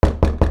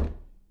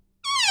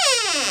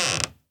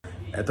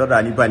I thought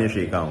I need to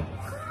shake out.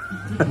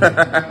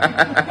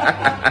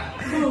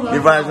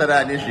 If I said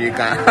I need to shake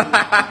out.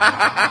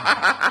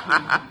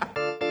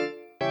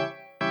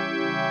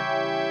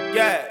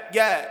 Yeah.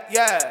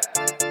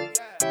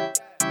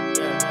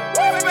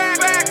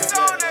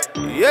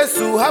 Yes,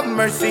 you have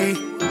mercy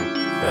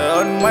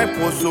on my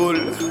poor soul.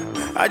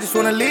 I just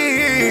wanna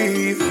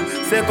leave.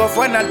 Sake of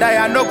when I die,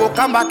 I no go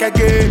come back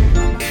again.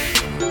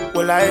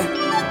 Will I?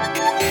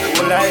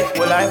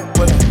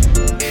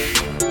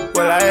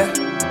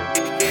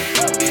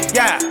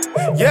 Yeah.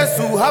 Yes,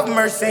 you have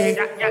mercy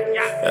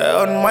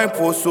on my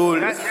poor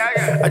soul.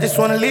 I just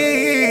wanna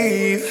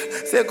leave.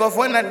 Sake of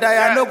when I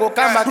die, I no go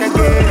come back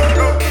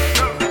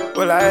again.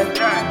 Will I?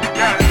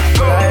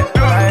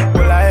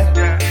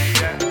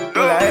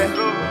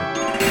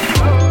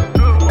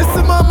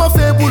 Mama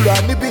febula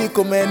ni bi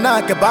come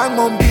na ke bang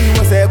on bi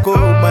was echo.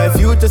 My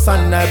future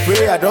son, I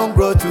pray I don't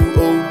grow too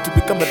old to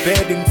become a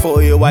bedding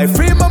for you. I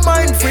free my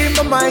mind.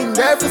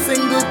 Every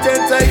single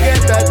chance I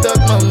get, I talk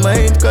my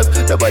mind. Cause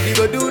nobody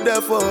go do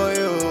that for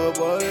you,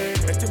 boy.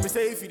 Let me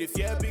say if you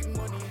fear big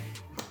money.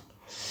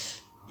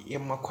 Yeah,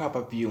 my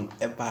crap you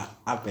ever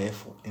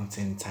for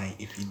intent time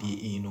if you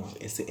did, you know,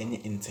 it's any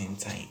intent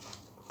time.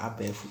 For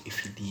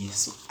if you did,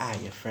 so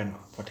your friend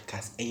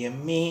podcast.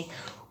 Me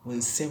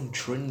when same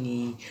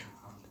training.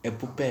 A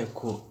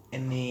pupeko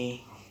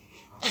any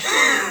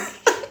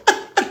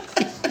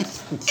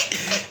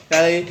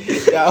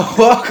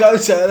welcome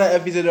to another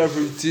episode of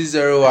Room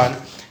 201.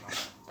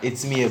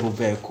 It's me,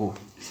 Ebubeko,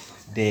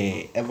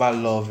 the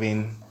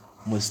ever-loving,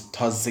 most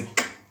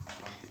toxic.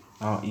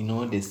 Now, you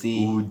know, they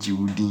say,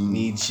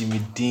 Jimmy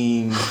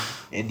Dean,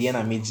 and then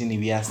I'm making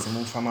we are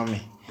some from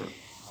me.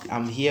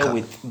 I'm here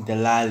with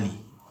Delali.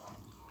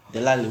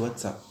 Delali,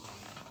 what's up?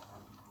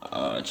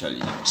 Charlie.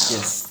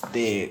 Yes,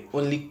 the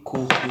only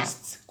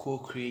co-host,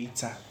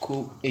 co-creator,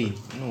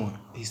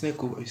 he's not a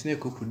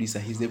co-producer,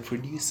 he's the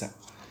producer.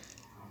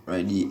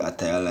 Ready at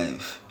Tire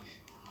Life.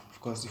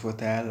 Of course, for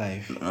Tire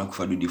Life. I'm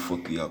going to do the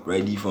fuck you up.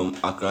 Ready from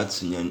Accra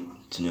to Nyan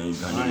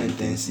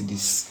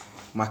intensities.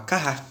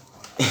 Makaha.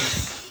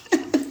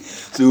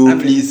 So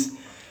please,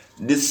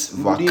 this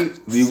vac,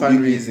 this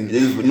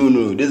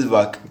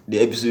vac, the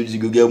episodes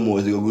you go get more,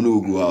 so you're going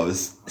to go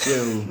house.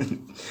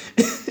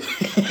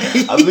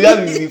 I'm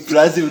going to be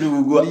planning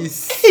to go.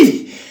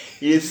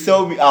 You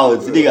sell me out,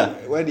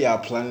 nigga. When they are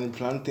planning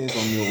things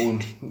on your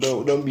own.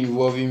 Don't be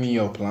involving me in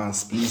your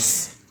plans,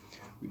 please.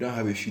 We don't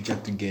have a future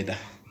together.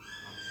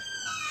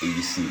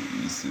 You see.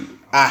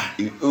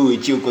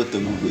 It's you got to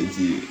move.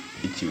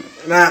 It's you.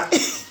 Nah.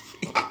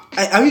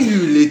 Are we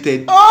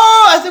related?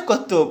 Oh, I said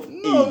cut up.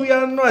 No, we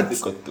are not.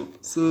 Cut up.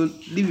 So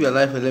live your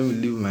life and let me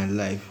live my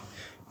life.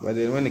 But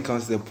then when it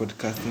comes to the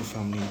podcasting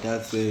family,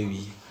 that's where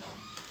we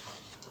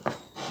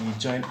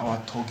join our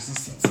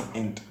toxicity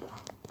and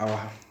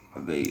our.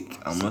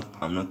 I'm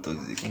not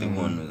toxic.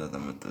 Everyone knows that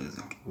I'm not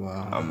toxic.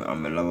 Wow.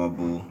 I'm a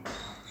lovable,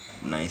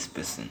 nice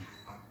person.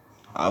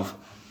 I have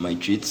my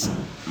traits.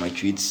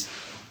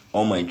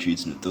 All my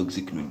traits no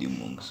toxic no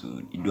demon.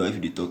 So you do have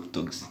to talk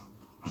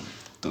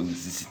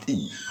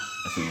toxicity.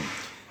 I think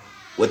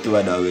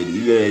whatever that way,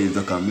 you guys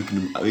talk and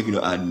make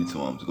you add me to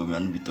one because we are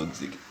not be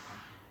toxic.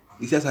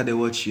 It's just how they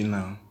watch you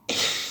now.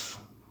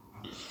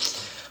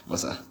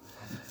 Masa.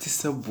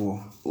 This a boy.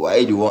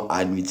 Why do you want to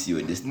add me to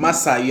your destiny?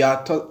 Masa, you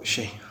are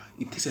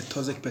it takes a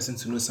toxic person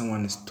to know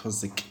someone is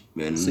toxic.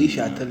 So if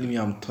you are telling me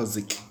I'm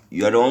toxic,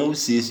 you are the one who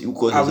says you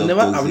call yourself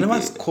toxic. I've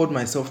never called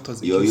myself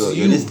toxic. You're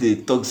just the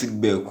toxic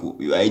bear.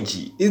 Your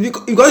IG. It's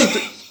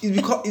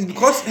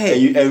because hey,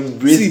 and you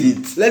embrace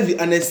it. Let's be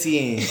honest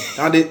here.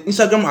 Now the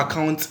Instagram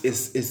account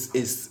is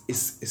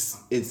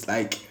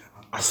like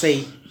I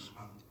say. Do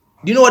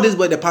you know what this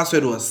boy the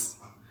password was?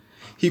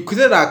 He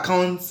created the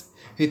account.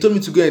 He told me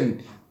to go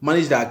and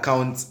manage the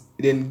account.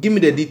 Then give me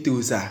the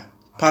details.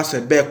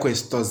 Password Bearco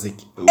is toxic.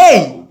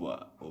 Hey!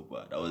 Over.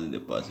 That wasn't the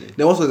password.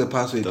 Then what was the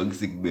password?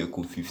 Toxic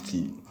Bearco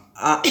 15.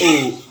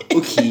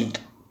 Okay.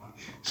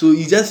 So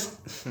you just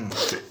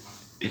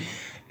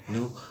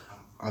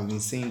I've been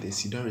saying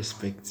this. You don't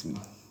respect me.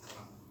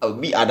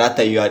 At that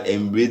time you had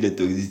embraced the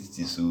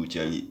toxicity, so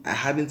Charlie. I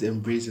hadn't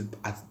embraced it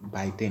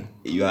by then.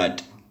 You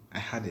had. I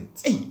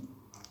hadn't. Hey.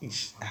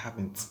 I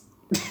haven't.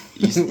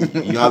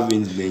 You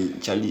haven't been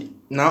Charlie.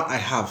 Now I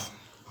have.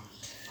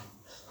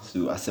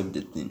 So accept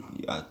the thing.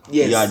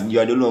 Yes. You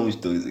are the one who's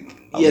toxic.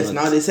 Yes.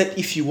 Now they said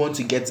if you want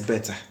to get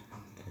better,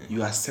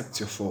 you accept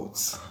your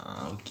faults.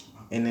 Okay.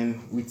 And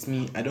then with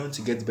me, I don't want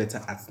to get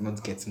better at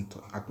not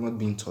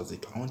being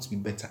toxic. I want to be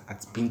better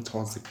at being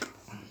toxic.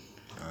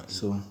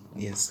 So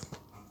yes.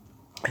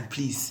 And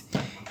please,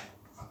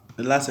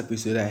 the last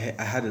episode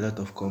I had a lot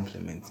of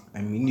compliments.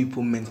 I mean,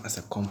 people meant as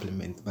a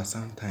compliment, but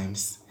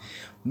sometimes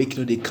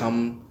they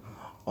come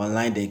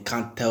online, they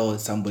can't tell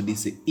somebody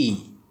say, "Hey,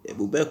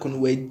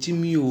 where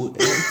Jimmy,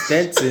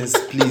 sentence,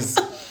 please."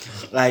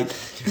 Like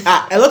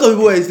a lot of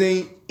people are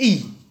saying,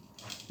 "Hey,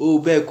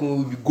 Beck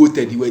will be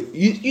goated."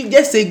 You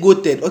just say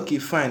goated. Okay,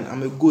 fine.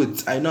 I'm a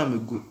goat. I know I'm a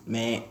goat,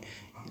 man.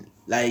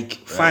 Like,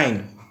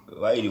 fine.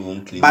 Why you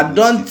won't claim? But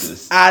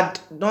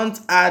don't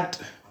add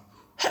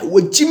hey,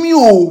 what Jimmy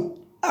oh?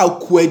 How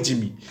queer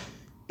Jimmy?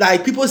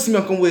 Like people see me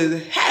and come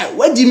with, hey,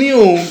 what Jimmy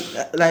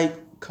oh?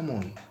 Like, come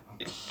on.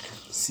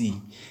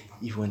 See,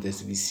 if you want us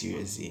to be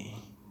serious,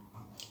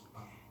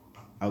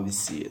 I'll be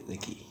serious,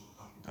 okay.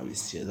 I'll be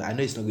serious. I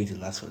know it's not going to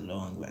last for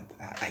long, but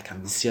I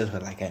can be serious for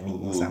like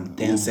some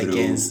 10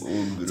 seconds.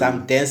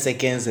 Some 10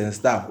 seconds and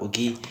stuff,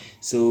 okay?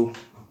 So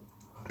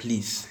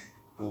please.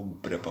 Oh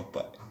bro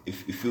papa.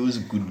 If it feels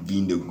good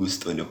being the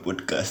ghost on the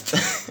podcast.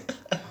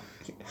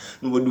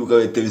 Nobody will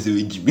come and tell me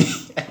say Jimmy.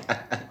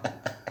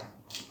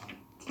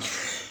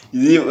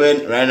 You see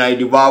when right now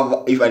the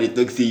bar if I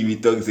talk say you be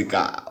toxic,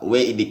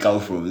 where did they come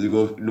from?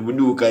 Because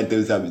nobody will come and tell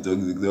me say I be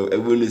toxic. So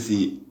everyone will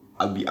say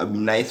I'll be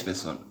nice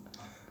person.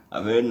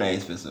 A very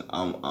nice person.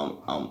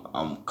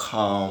 I'm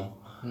calm.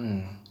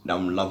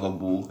 I'm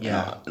lovable.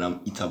 Yeah. And I'm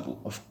eatable.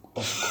 Of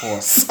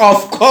course.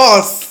 Of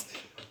course.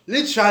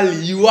 Literally,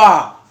 you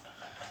are.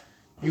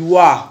 You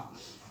are.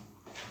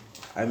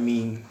 I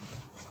mean,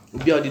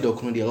 we already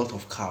documented a lot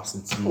of cows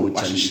and chill. We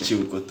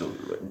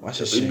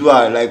do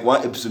like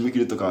one episode make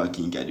you talk about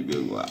Kinky at the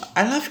Belgo.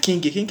 I love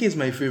Kinky. Kinky is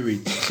my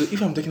favorite. So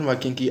if I'm talking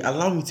about Kinky,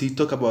 allow me to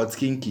talk about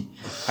Kinky.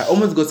 I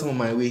almost got some of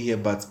my way here,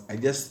 but I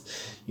just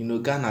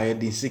Ghana I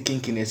didn't say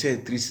Kinky. I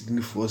said 3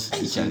 Sydney 4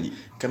 Sydney.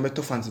 Come back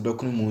to fancy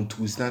document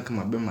to stand come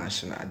up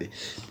machine. I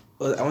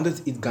wanted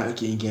to eat Ghana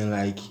again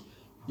like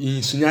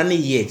in Sunyani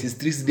yet. It's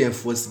 3 Sydney and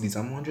 4 Sydney.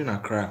 I'm wondering a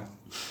crap.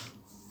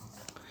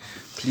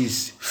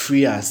 Please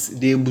free us.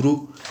 They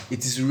bro.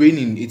 It is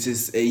raining. It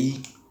is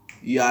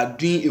you are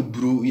doing a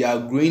brew. You are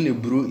growing a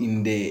brew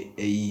in the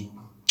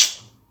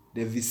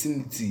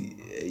vicinity.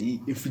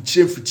 If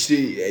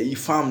you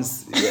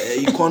farms,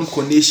 corn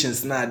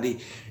conditions now.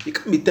 You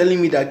can't be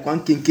telling me that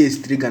one Kinky is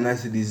 3 Ghana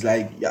cedis.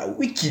 Like you're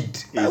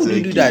wicked. How would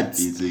you do that?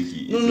 It's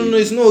okay. No,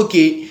 it's not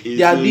okay.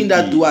 They are doing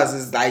that to us.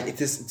 It's like it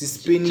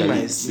is paining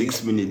my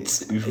 6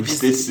 minutes. We've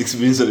wasted 6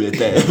 minutes of the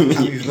time.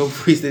 We've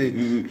not wasted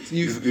it.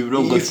 We've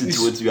not got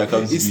into what we are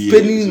coming to It's be.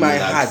 paining my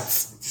heart.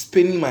 It's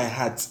paining my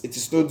heart. It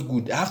is not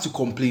good. I have to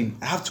complain.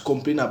 I have to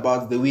complain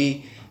about the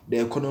way the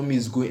economy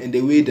is going and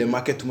the way the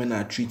market women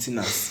are treating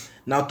us.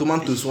 Now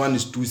tomatoes one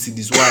is 2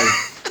 cedis. Why?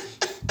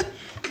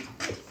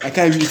 I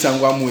can't really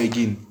Sangwamu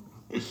again.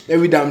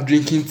 Every day I'm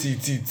drinking tea.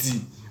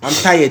 I'm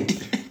tired.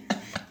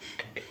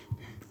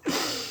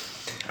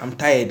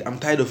 I'm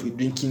tired of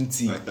drinking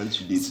tea. Why can't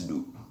you date to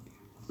do?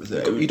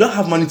 You don't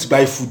have money to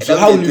buy food. So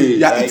how will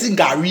you are eating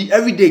gari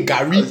every day?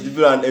 Gari. I was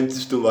living on an empty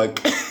stomach.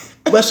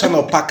 Where's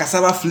some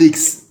cassava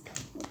flakes?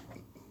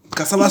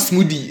 Cassava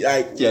smoothie.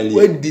 Like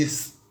where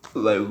this?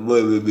 Like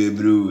boy,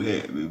 bro,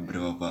 hey,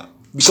 bro, papa.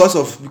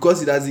 Because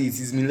he does it.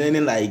 He's been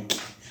learning like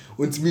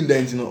when it's been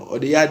done, or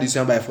the yard is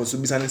by for so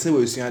business. Say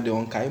we see the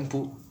on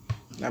Kaimpo.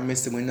 I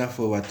missed the money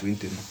for over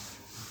 20.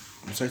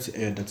 I'm sorry to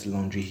air that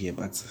laundry here,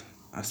 but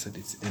I said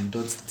it and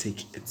don't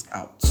take it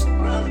out.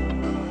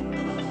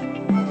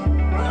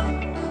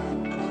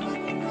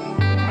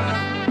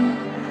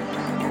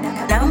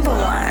 Number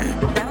one.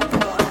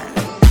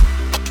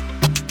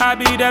 I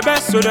be the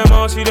best, so them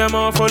all see them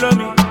all follow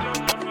me.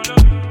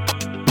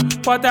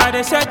 What I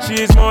they said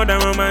she is more than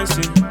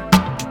romancing.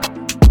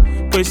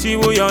 Cause see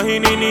who you're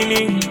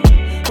hinny.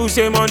 Who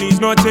say money is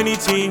not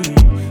anything.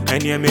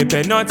 And yeah, me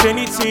pay not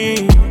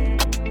anything.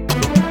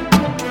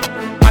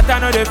 I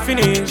know they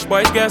finish.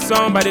 Boys get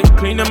somebody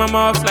clean them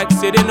mouths like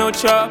say they no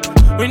chop.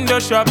 Window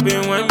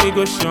shopping when we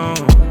go show.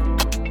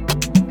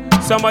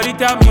 Somebody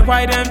tell me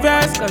why them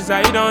vex, cause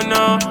I don't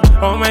know.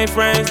 All my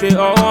friends, they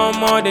all want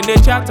more. Then they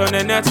chat on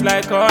the net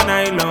like all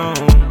night long.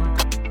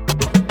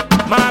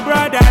 My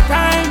brother,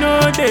 I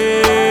know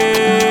they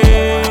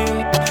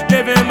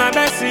living my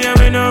best, and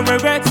we no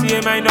regrets.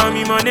 Yeah, my know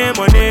me money.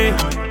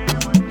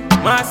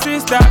 My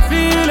sister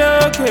feel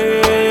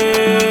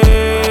okay.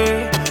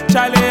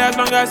 Charlie, as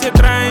long as you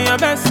trying your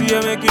best,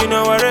 you make you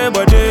no worry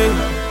about it.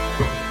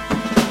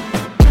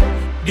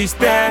 This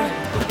time.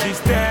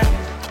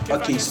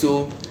 Okay,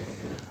 so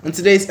on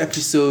today's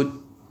episode,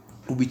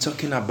 we'll be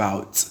talking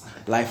about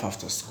life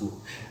after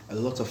school. A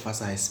lot of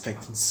us are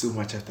expecting so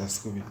much after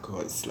school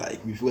because,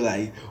 like, we feel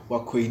like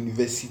Wako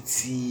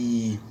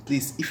University.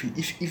 Please,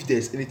 if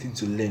there's anything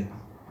to learn,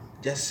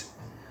 just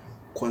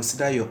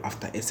consider your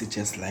after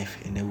SHS life,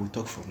 and then we'll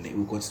talk from there.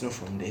 We'll continue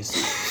from there. So.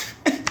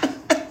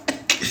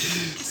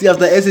 See,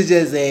 after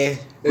SHS,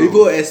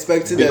 people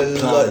expecting big a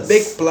lot,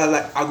 big plan.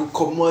 Like I will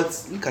come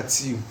out. Look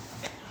at you.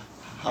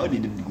 How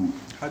did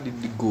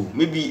it go?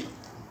 Maybe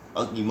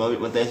okay, my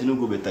you no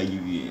go better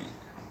give you.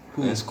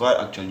 Who? And squad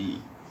actually.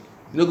 You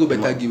no go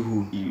better give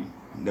who? You.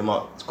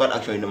 Squad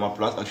actually, my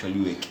plans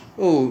actually work.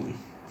 Oh,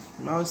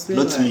 I was saying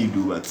not like, me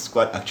do, but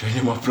squad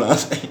actually my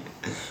plans.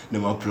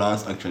 My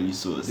plans actually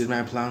source. Did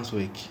my plans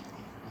work?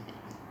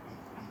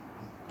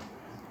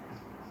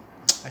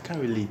 I can't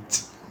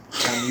relate.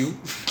 Can you?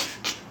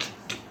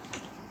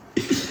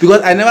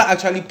 Because I never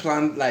actually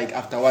planned like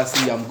after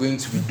Wasi I'm going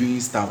to be doing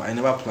stuff. I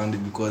never planned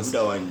it because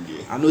I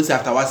know say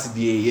after Wasi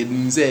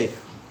you say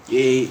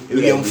we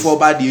am for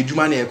bad the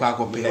Juma na ekwa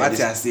kope. What you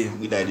say?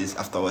 With that is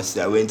after Wasi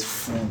I went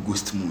full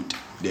ghost mode.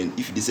 then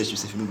if you search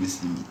yourself, you don't go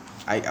see me.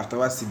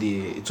 Afterwards,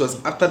 it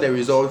was after the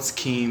results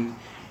came.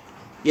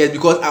 Yes,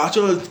 because I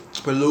actually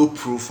keep a low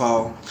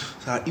profile.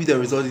 So if the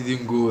result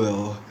didn't go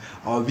well,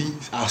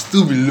 I'll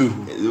still be low.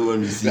 I don't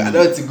want to see. I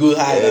don't want to go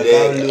high, I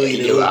down low,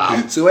 you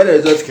know. So when the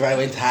results came, I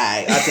went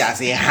high. After I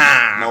say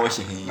ha. Now what's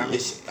your hand?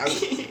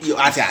 You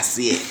after I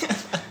say it.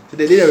 So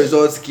the day the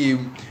results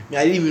came,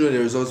 I didn't even know the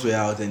results were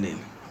out, and then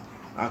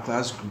our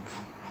class group,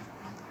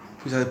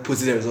 we started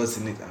posting the results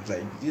in it. I was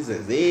like,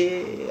 Jesus,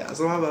 hey, I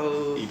saw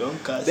about. You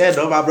don't cast.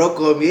 Then my bro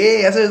called me,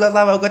 hey, I saw results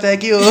about go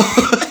check you.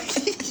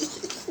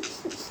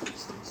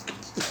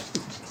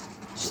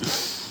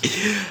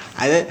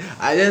 I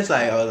was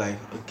like,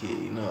 okay,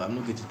 I'm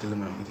not going to tell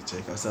him I'm going to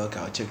check. I said, okay,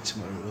 I'll check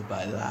tomorrow, but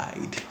I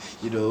lied.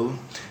 I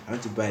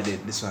went to buy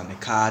this one, the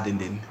card, and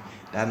then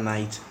that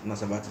night, when I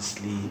was about to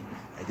sleep,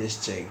 I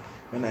just checked.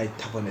 When I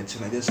tap on the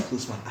chin, I just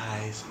closed my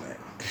eyes, and I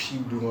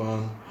peeped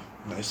one,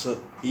 and I saw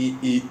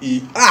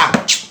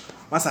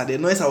Master, the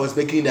noise I was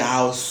making in the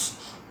house.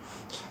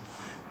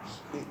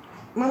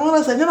 My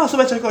mother said, "No, so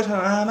much check out.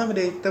 I'm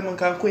the demon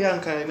can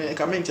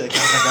come in check."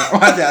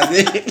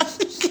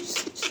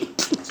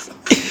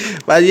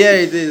 But yeah,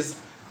 it is.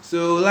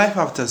 So life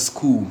after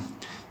school.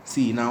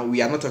 See, now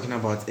we are not talking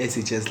about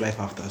SHS life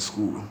after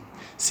school.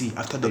 See,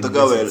 after the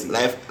university.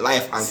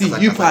 Life and see,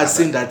 you are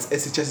saying that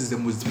SHS is the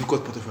most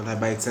difficult part of your life,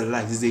 but it's a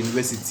life. It's a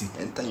university.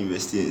 Enter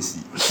university and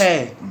see.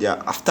 Hey, they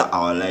are after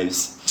our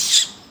lives.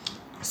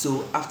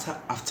 So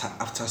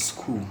after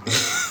school,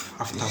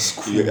 after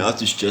school, you have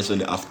to stress on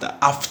the after.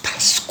 After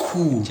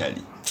school,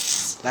 Charlie.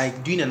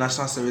 Like doing a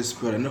national service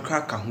period, no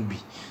crack can be.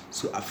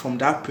 So from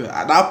that period,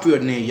 at that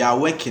period, you are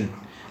working.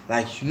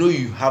 Like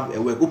you have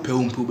a work.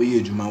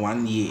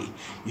 1 year.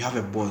 You have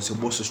a boss. Your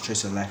boss will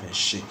stress your life and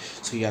shit.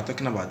 So you are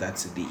talking about that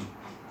today.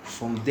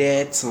 From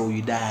there till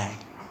you die,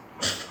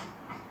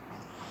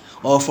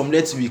 or from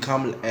there to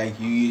become like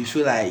you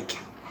feel like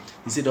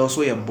you said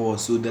also your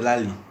boss. So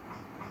Delali,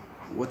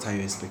 what are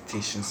your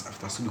expectations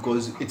after school?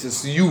 Because it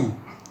is you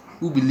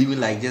who be living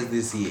like just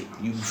this year.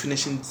 You be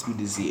finishing school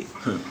this year.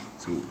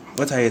 So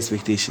what are your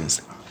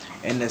expectations?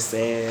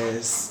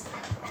 NSS,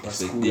 after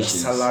school, your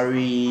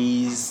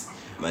salaries.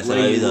 My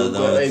salary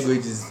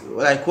is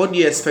like, what do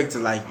you expect?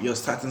 Like your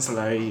starting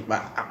salary,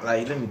 but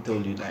like let me tell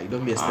you, like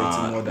don't be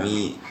expecting more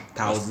than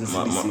thousands.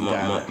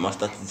 My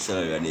starting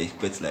salary, I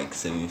expect like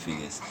 7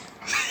 figures.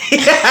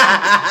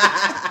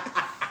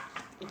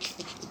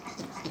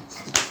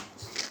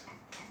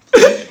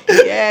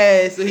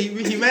 Yeah, so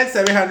he meant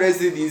 700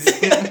 CDs.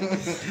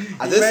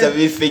 I said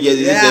 7 figures.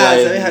 Yeah,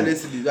 700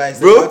 CDs. Right,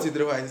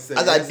 bro, as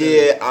I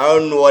did, I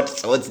don't know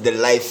what's the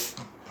life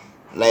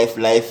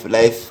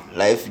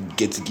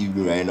get to give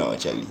me right now,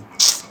 Charlie.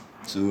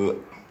 So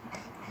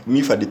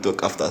me for the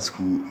talk after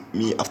school,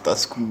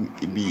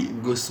 it be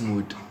go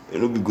smooth. It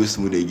will be go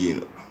smooth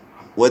again.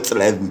 What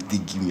life would they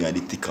give me? I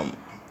did take them,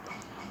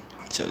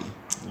 Charlie.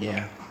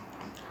 Yeah.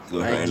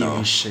 So I right give now,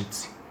 you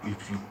shit.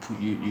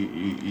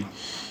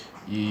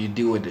 You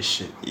deal with the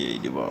shit. Yeah, you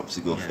deal with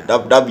it.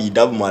 That be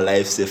my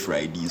life safe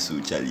right there, so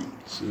Charlie.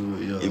 So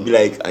it be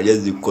like I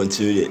just do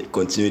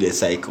continue the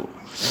cycle.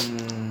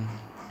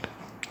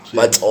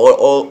 But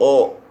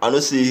all I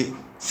don't say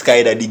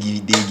Sky Daddy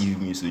they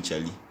give me so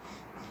Charlie.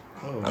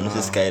 I don't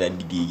say Sky Daddy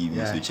they give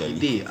me so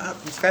Charlie.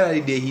 Sky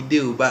Daddy he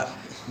do, but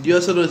you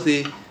also don't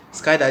say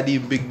Sky Daddy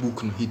in big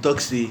book. He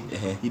talks say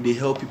he they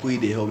help people, he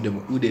they help them,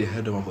 who they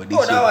help them about this.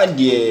 Oh, that one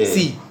there.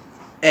 See,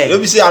 let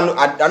me say I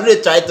know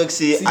they try to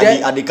say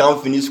I they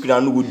can't finish school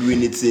and no go do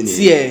anything.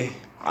 See,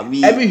 I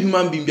mean every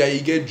human being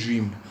you get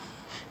dream.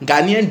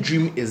 Ghanaian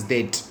dream is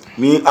dead.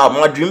 Me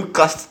my dream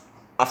cast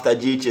after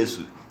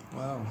GHS.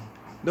 Wow.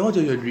 Then what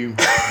was your dream?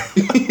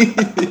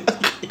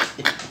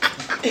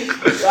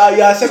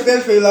 You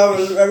accepted failure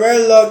a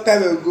very long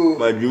time ago.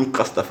 My dream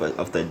cast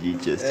after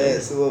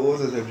GHS. So what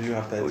was your dream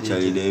after GHS?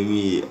 Charlie,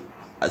 then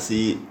I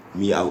see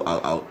me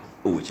I'll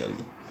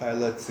Charlie.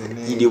 Pilots in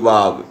it.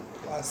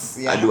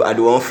 I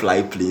don't want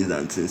fly planes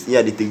and things.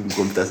 Yeah, they take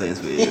computer science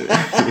for you.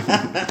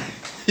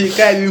 You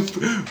can't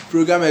even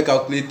program a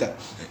calculator.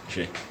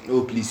 Sure.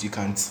 Oh please, you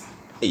can't.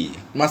 Hey,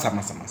 Massa.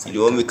 You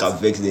don't make a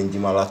vex then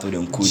Jimala to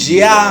them code.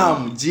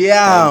 Jam.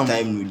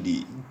 Time no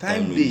day.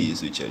 Time no day,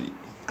 so Charlie.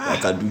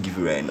 Like I do give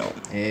you right now.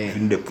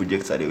 Even the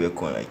projects that they work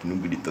on, like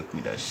nobody talk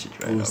me that shit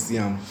right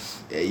now.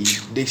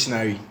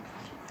 Dictionary.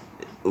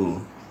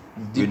 Oh,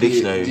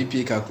 dictionary.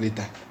 GPA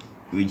calculator.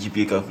 With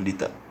GPA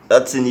calculator.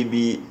 That's in it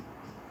be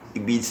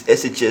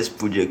SHS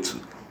project too.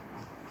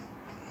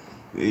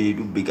 Where you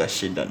do bigger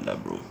shit than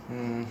that, bro.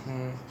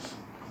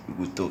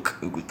 We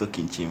could talk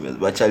in chambers,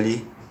 but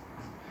Charlie.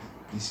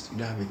 You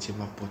don't have a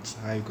chamber pot.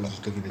 How are you going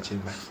to talk in the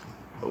chamber?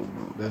 Oh,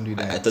 don't do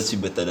that. I thought you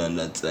better than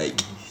that. Like,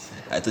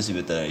 I thought you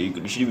better than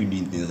you shouldn't be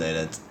doing things like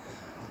that.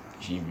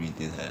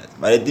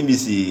 But the thing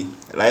is,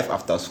 life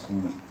after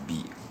school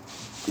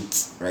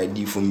it's right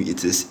there for me.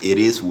 It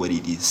is what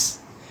it is.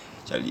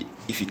 Charlie,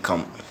 if it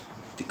come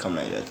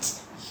like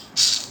that,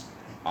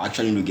 I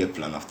actually don't get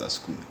plan after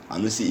school. I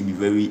know say it be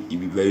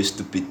very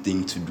stupid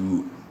thing to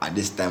do at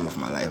this time of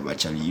my life, but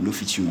Charlie, you know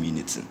fit you mean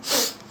it.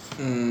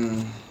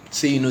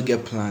 say you no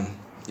get plan.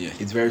 Yeah.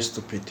 It's very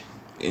stupid.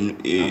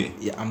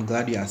 Yeah, I'm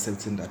glad you're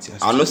accepting that you're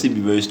stupid. I'll not say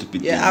be very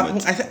stupid. Yeah,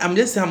 thing, I'm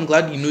just saying I'm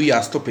glad you know you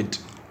are stupid.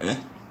 I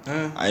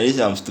didn't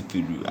say I'm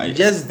stupid. You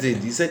just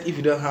did. You said if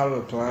you don't have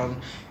a plan,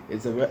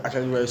 it's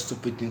actually very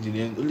stupid thing to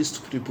do. Only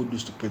stupid people do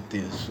stupid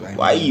things.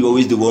 Why you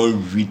always the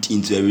one read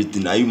into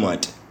everything? Are you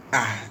mad?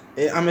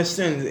 I'm a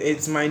student.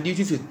 It's my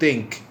duty to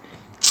think.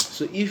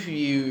 So if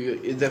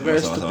it's a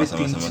very stupid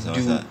thing to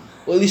do.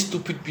 Only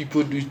stupid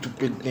people do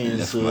stupid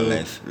things.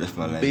 Left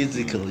my life.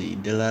 Basically,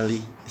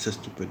 Delali is a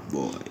stupid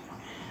boy.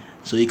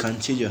 So you can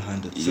change your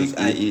handle. The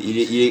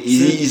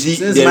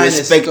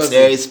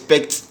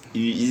respect.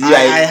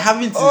 I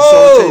haven't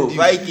insulted you.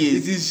 Vikings.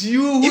 It is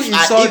you who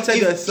insulted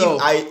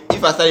yourself.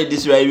 If I started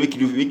this right, we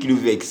can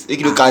vex.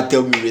 You can't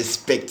tell me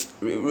respect.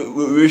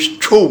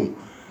 Restrain.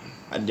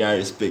 And their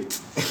respect.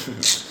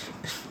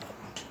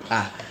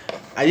 I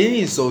didn't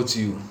insult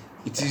you.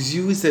 It is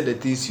you who said the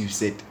things you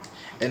said.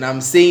 And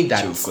I'm saying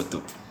that.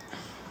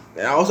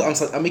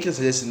 I'm making a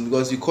suggestion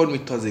because you called me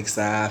toxic,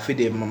 so I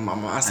feel I'm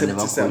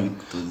accepting.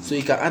 So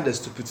you can add the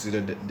stupid to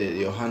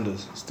your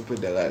handles. Stupid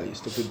Delali,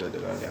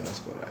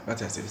 underscore. Right?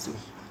 What I said so.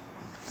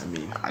 I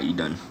mean, are you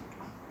done?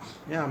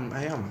 Yeah,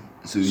 I am.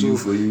 So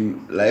for you,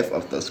 life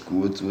after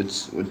school,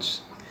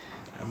 what?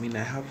 I mean,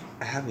 I have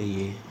a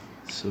year,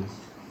 so.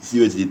 See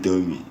what they tell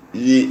me.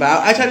 But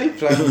I actually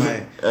planned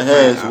my.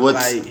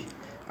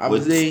 I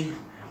would say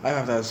life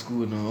after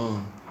school,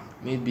 no,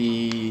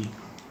 maybe.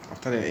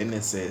 After the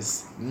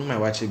NSS, you know my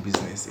watch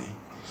business.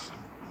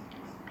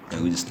 I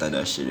will start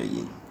that shit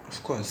again.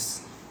 Of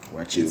course,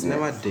 Watch it's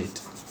never dead.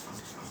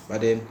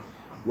 But then,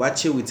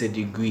 watch it with a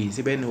degree.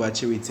 See, when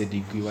watch it with a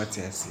degree, what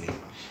I say.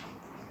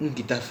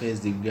 Get a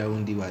first degree, I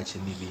won't do watch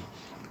maybe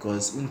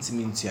because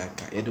untiminti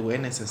aka. You do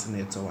NSS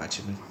and it's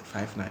watching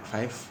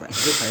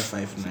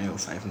 559 or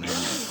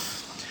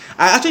 599.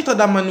 I actually thought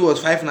that money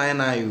was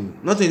 599.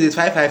 Not in this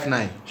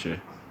 559. Sure.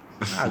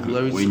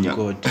 Glory to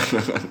God.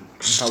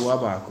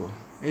 Pawabako.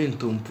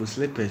 Into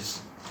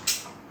slippers.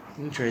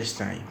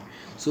 Interesting.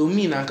 So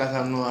me now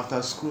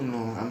after school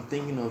I'm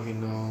thinking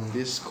of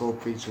this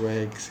corporate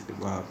works.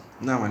 Wow.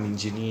 Now I'm an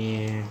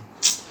engineer.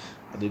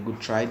 I did go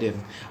try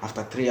them.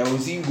 After 3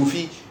 hours in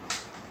Goofy.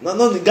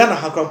 No the Ghana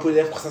how can put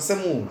them because I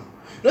say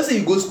not say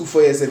you go to school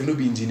 4 years and you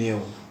be engineer.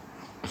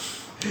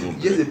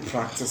 Just a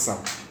practice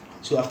up.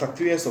 So after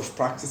 3 years of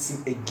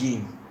practicing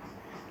again,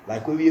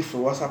 like we for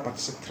what's up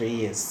practice 3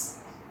 years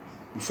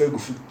before you go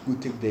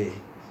take the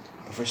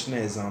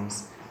professional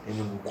exams and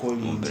then we'll call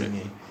you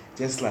engineer.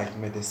 Just like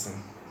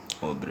medicine.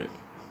 Oh, bro.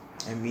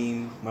 I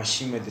mean,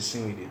 machine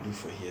medicine we do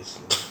for here,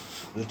 so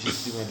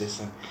electricity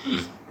medicine.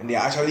 And they're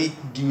actually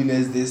giving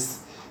us this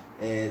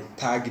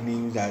tag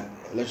name that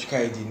electrical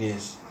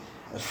engineers.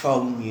 A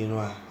farm,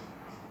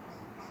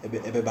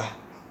 ebeba.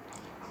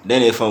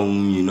 Then if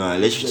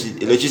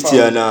electricity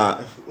and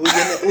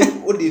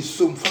oh, they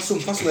so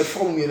fast my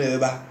farm,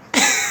 ebeba.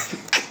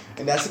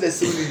 And I see the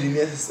civil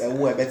engineers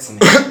were betting.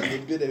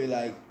 They be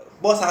like,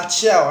 boss, I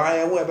chair,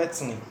 I wear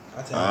betting.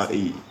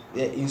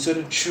 Yeah, in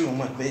certain true,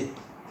 my baby.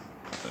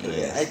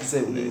 I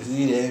said,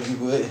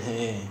 everybody.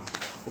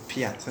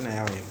 Opia,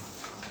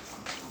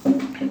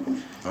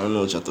 I don't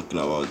know what you're talking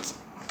about.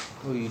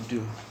 What you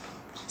do?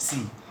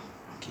 See,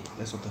 okay,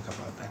 let's not talk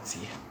about that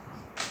here.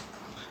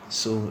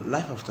 So,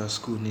 life after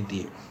school,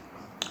 need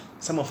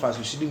some of us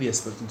we shouldn't be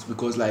expecting to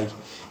because, like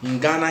in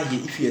Ghana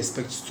here, if you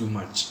expect too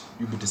much,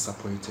 you'll be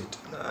disappointed.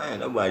 Nah,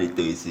 nobody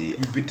tell you say.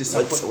 You'll be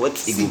disappointed.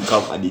 What it will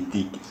come and they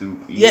take. So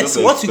yes,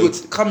 what you go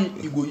come,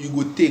 you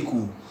go take.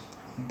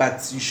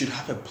 But you should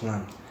have a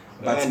plan.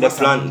 But the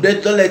plan.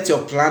 Don't let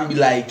your plan be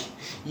like,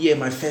 yeah,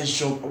 my first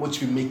job, I want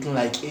to be making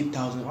like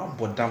 8,000. Oh,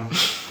 but damn.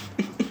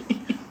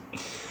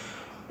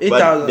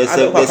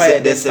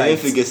 8,000. The 7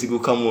 figures will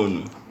come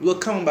on. Will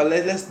come, but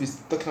let's be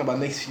talking about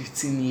next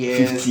 15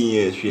 years. 15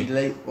 years, sure.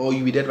 Like, or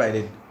you be dead by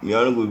then. Me,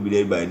 I'm not going to be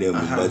dead by then.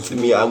 But so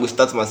me, I will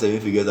start my 7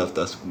 figures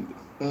after school.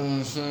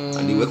 Mm-hmm.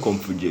 And they work on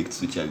projects,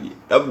 so Charlie.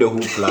 That's the whole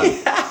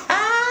plan.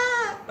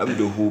 That's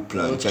the whole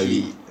plan, okay,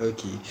 Charlie.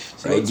 Okay.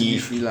 So right, you be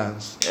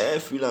freelance.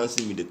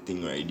 Freelancing with the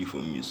thing ready for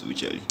me, so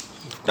Charlie.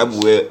 That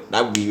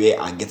be where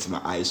I get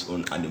my eyes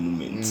on at the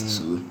moment.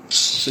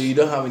 So you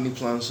don't have any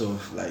plans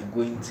of like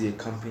going to a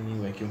company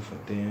working for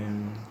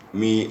them?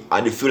 Me,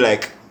 I feel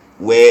like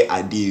where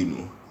I did,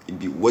 it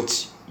be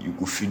what you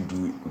go fit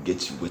do, it will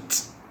get you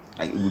what,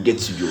 like it will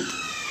get you job.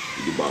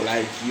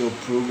 Like your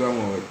program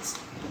or what?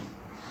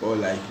 Or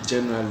like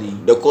generally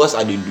the course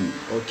I did do.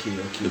 Okay.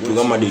 The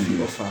program I did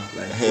do. Offer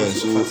like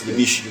so it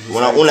be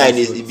when I online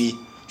this, it be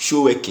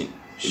show working.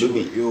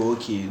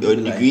 Okay. Your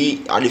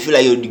degree, I feel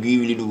like your degree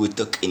really do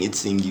talk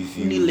anything if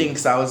you. Only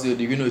links. I was your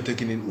degree not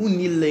talking in. Who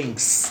need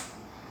links?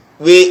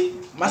 Wait,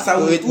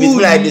 who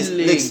like this.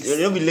 links?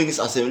 There will be links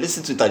as well.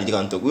 Listen to that you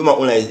can talk. We my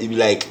online it be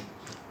like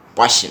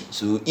passion.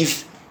 So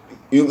if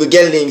you go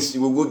get links,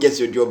 you will go get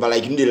your job, but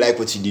like you need to like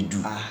what you did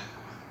do.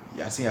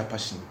 Yeah, I think you're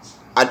passionate.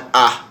 And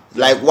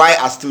like why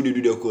I still do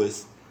the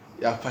course?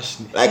 You're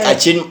passionate. Like I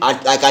change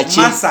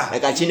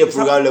the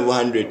program level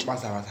 100.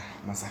 Masa.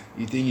 Masa,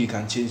 you think you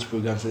can change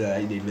programs so that I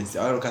invest?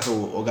 I don't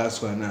know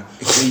August one now.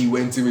 When you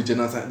went to with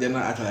Jonathan, they're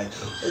not actually like,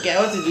 okay, I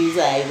want to do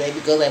this like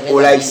because I.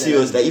 Or like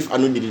serious, like if I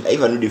know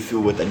they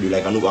feel what I do,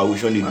 like I know I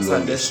wish on they do.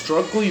 Masa, the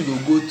struggle you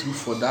go through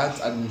for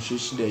that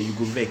administration there, you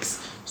go vex.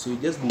 So you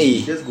just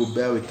go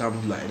bear with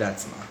them like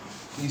that, man.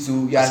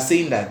 So you are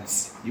saying that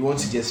you want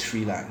to just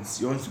freelance.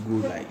 You want to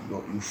go like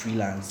you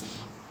freelance.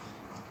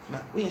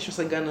 Now, when you're just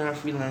a Ghana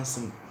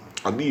freelancing.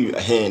 I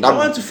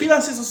want to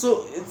freelance it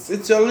also.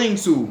 It's your link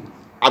too.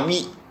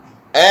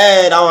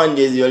 That one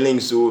is your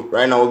link. So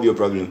right now, what be your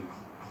problem?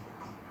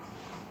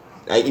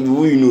 Like if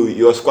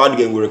your squad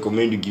game will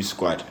recommend you give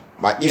squad.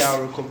 But if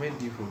I'll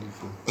recommend you for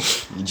before.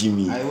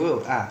 Jimmy, I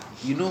will.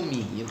 You know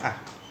me.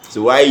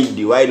 So why do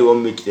you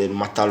want make the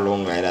matter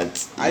long like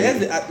that? I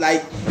guess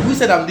like who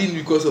said I'm doing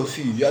because of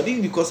you? You are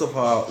doing because of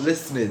our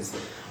listeners.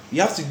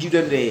 You have to give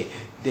them the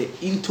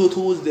in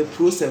totals, the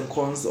pros and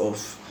cons of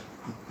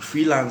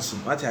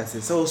freelancing. What I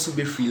say, so also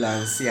be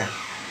freelance. Yeah,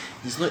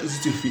 it's not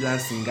easy to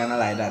freelance in Ghana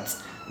like that.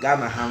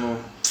 Ghana,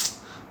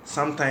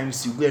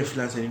 sometimes you go and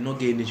freelance and you not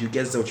getting it. You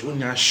get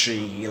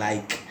the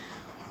like.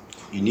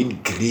 You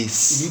need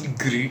grace. You need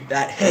grace.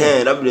 That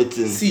that be the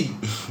thing. See,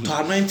 to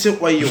anoint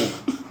oil,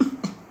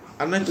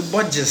 anoint the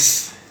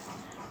budgets.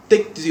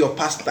 Take to your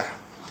pastor.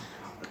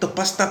 Let the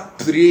pastor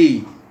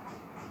pray.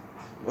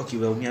 Okay,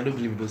 well, me, I don't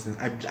believe in those things.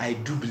 I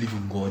do believe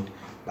in God,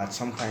 but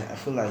sometimes I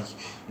feel like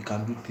you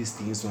can do these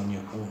things on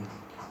your own.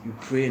 You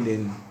pray and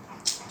then,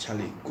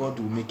 Charlie, God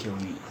will make a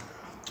way.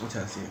 What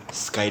I say?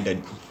 Sky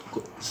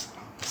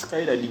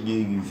Daddy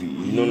gave you.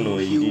 You don't know.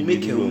 He will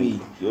make a way.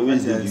 You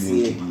always give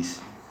you this.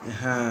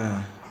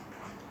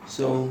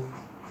 So,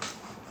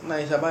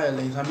 nice about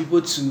it. Some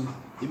people too.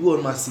 People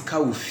on Masika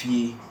will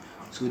fear.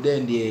 So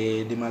then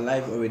they my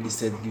life already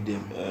said give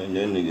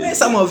them.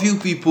 Some of you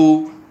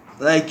people,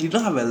 like you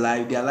don't have a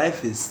life. Their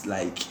life is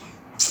like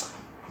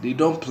they've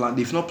not planned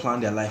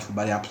their life,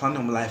 but they are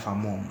planning life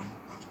among.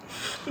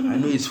 I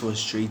know it's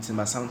frustrating,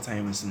 but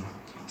sometimes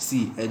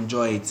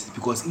enjoy it,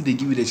 because if they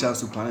give you the chance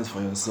to plan it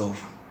for yourself,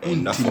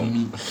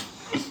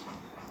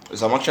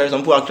 some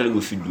people actually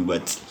go feel do,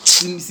 but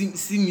see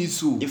me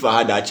so. If I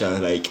had that chance,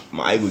 like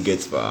my eye would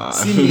get far.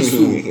 See me so.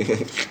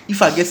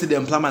 If I get to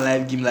them plan my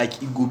life game,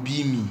 like it go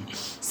be me.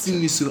 See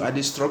me so. I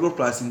the struggle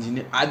plus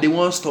engineer. I they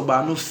won't stop,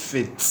 but I no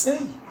fit. Hey.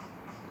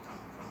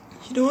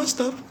 You don't want to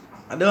stop?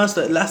 I don't want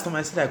to stop. Last time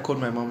I said I called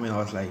my mom and I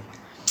was like,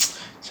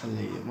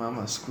 Charlie,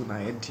 mama school na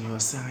editing. You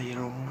say you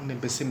know the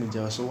best me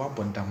just so what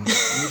but damn me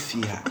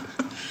fear.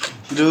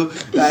 You know,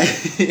 like.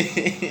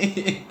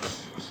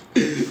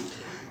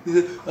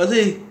 I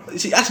say,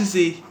 she actually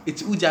say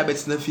it's Uja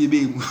bet na fear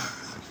baby.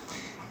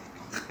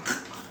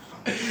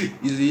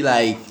 You see,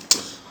 like,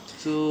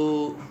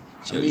 so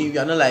I mean, we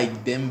are not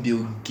like them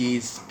Bill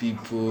Gates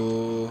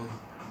people.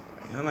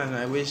 You know,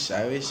 I wish,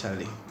 Charlie.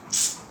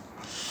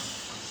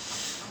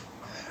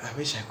 I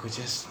wish I could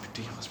just be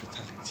doing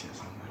hospitality or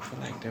something. I feel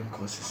like them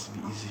courses be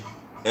easy.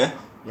 Eh?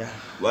 Yeah.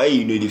 Why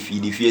the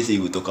fear say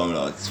you will talk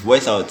out?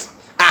 Voice out.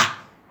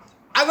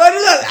 I'm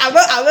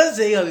not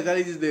saying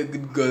hospitality is a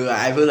good goal.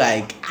 I feel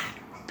like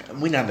I'm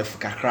not the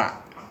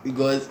crap,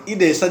 because if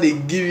they start they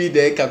give you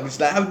the campus,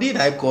 like I've did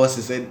high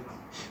courses and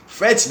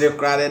French the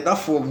crowd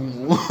enough for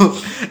the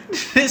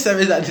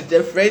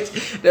French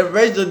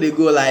don't they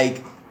go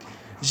like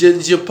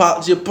je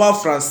parle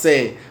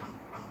français.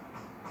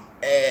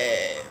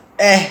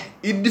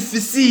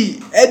 Difficile.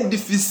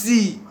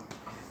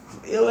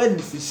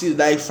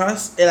 Like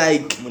France,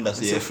 like.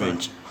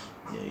 French.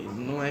 Yeah,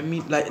 no, I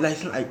mean, like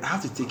I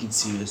have to take it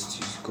serious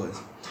too, because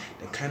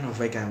the kind of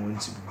work I want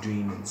to be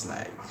doing is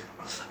like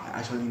I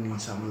actually need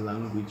some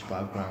language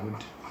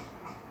background,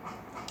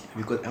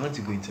 because I want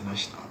to go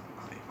international.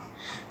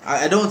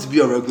 I don't want to be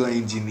a regular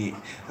engineer,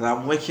 and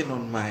I'm working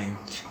on my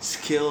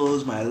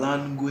skills, my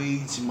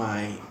language,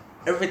 my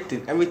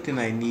everything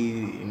I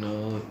need, you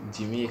know,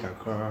 Jamaica,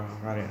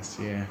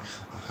 yeah.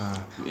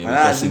 And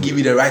that doesn't give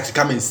you the right to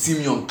come and see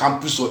me on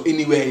campus or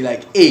anywhere,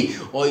 like, hey,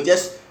 or you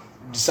just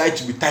decide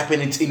to be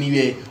typing it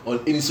anywhere on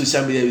any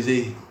social media. You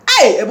say,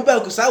 hey, everybody,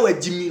 because I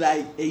was Jimmy,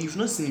 like, hey, you've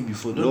not seen me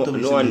before. Don't tell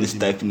me. No one is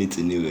typing it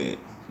anywhere.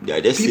 They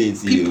are just saying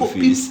it in your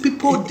face.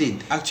 People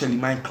did, actually,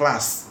 my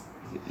class.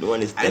 No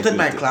one is typing. I entered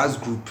my class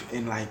group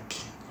and like,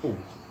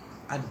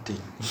 I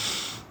did.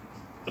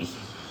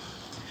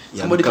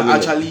 Somebody can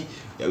actually.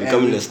 Yeah,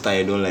 becoming a style,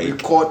 I don't like.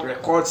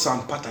 Record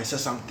some part. I said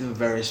something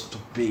very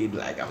stupid,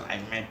 like I'm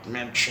like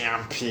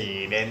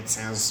Metri, then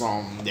send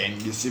some. Then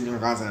you see me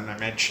guys and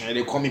Metri.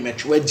 They call me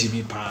Metri. Where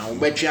GB pound?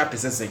 Metri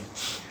possessing.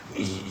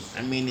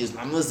 I mean,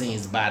 I'm not saying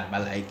it's bad,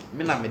 but like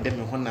me na me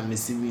dem when I'm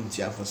missing me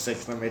here for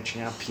sex na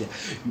Metri up here.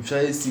 You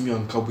try to see me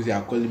on campus, you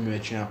are calling me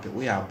Metri up here.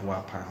 We are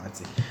boa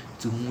party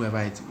to whom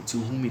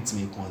it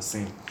may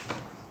concern.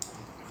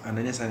 And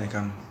the next time I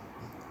can.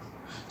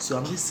 So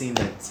I'm just saying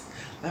that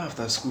life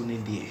after school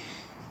in there.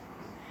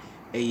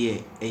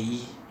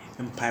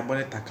 Empire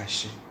bonnet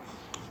Takashi.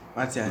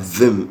 What's that?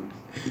 Vim.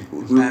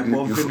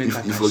 You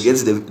forget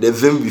the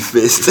Vim be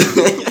first.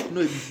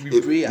 No, it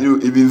be prayer.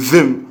 It be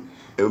Vim.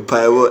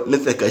 Empire what?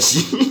 Not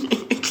Takashi.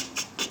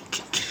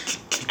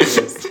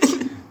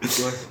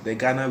 the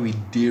Ghana we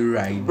did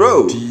right,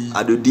 Bro,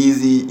 I do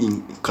dizzy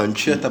in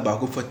country. Shut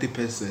about 40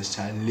 pesos,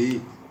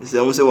 Charlie. Say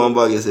I'm say one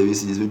bag of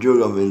services. We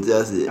joke about it.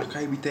 I say, I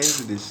can't be telling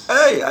you this.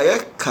 hey, I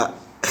got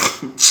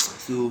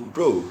So,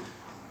 bro.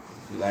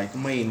 like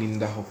mine in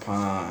the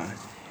hopper,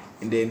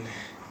 and then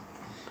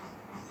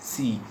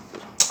see,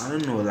 I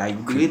don't know,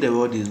 like the way the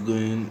world is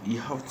going, you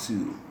have to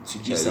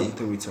do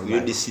something with your We're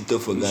life. the city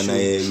for You Ghana.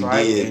 should We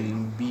try dey-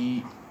 and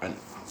be an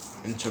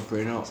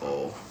entrepreneur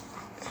or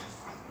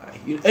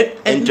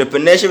like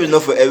Entrepreneurship is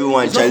not for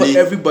everyone, it's not Charlie. for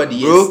everybody,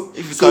 yes. Bro,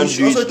 if you So can't should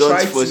do it, also don't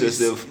try force to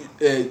yourself.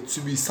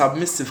 to be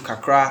submissive,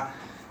 kakra.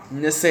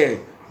 You say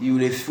you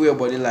will feel your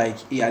body like,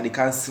 yeah, they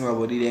can't see my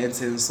body. They ain't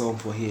saying song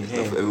for here. It's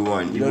not Hey, for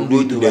everyone. you You don't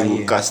go do to it them, over go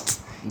here. cast.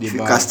 They If you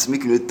buy. cast,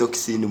 make you no talk,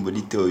 see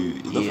nobody tell you.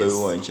 It's not for Yes.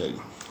 everyone,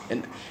 Charlie.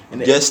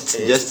 and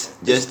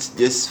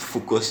Just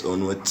focus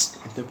on what.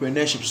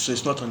 entrepreneurship, so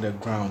it's not on the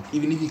ground.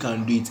 Even if you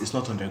can do it, it's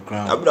not on the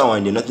ground. After that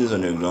one day, nothing's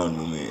on the ground,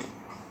 man.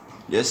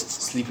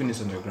 Just Sleeping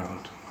is on the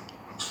ground.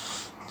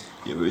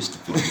 you're very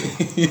stupid.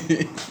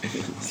 Man.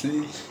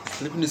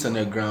 Sleeping is on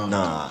the ground.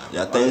 Nah,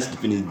 there are times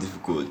sleeping is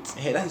difficult.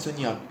 Hey, that is when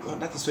you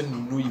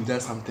know you've done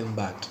something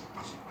bad.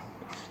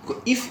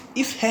 Because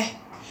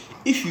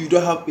if you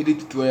don't have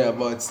anything to worry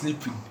about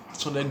sleeping,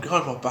 it's on the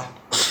ground, Papa.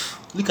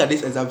 Look at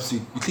this exam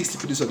suit. You think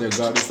sleeping is on the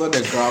ground? It's on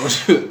the ground.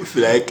 If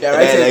you like, Yeah, I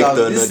right, like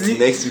so or this not, week-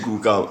 next week will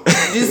come.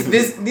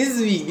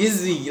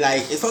 this week,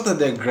 like it's not on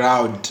the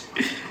ground.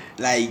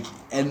 Like,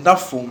 and that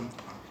phone.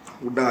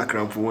 Uda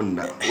cramp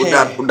wonder.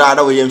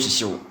 Uda way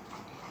show.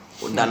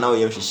 Uda now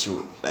yam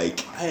show. Like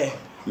Hey,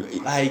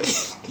 like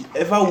you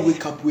ever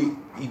wake up with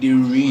in the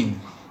rain,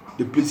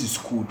 the place is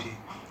cold.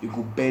 You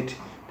go bed,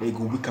 then you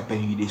go wake up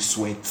and you dey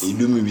sweat. you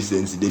do me with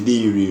sense. The day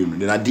you rain,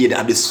 then I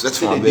did sweat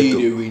from So my the day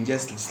bed the top. rain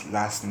just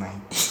last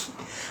night.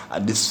 I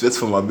did sweat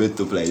from my bed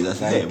top like that's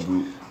Like, like,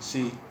 bro.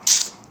 see,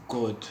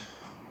 God.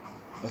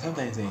 But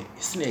sometimes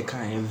it's in a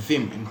kind of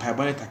vim in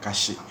Pibone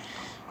Takashi.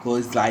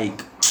 Because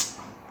like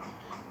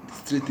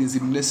straight things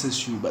is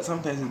necessary. But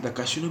sometimes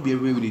Takashi no be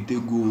everywhere where they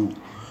go.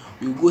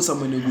 You go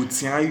somewhere and you go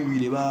tian you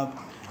really bad.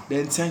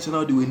 Then tian you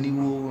now do any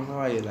more.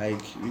 Now you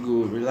like you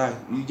go relax.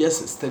 You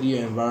just study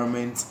your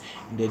environment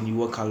and then you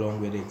work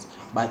along with it.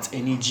 But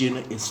energy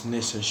is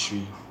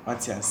necessary.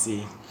 What I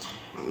say.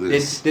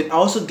 Yes. Then I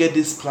also get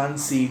this plan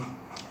say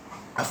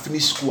I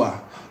finish school,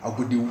 I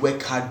go to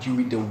work hard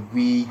during the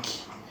week,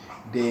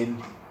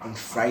 then on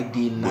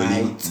Friday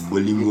night,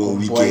 Bolingo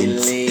I go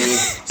weekends.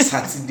 boile,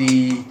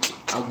 Saturday,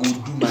 I go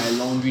do my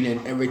laundry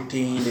and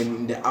everything, then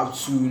in the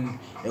afternoon,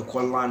 I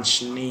call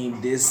lunch,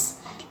 name this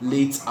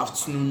late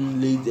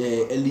afternoon,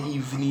 early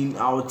evening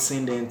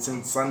outing, then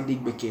Sunday,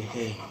 back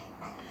hey.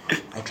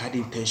 I tried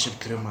the internship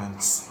 3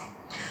 months.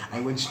 I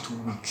went 2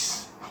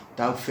 weeks.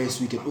 That first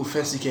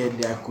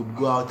weekend, I could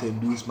go out and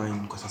do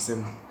mine because I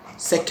said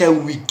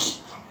second week,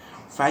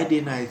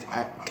 Friday night,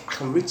 I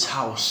can reach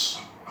house.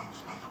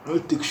 I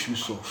don't take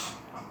shoes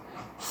off.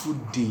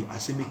 Food day, I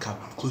say make up,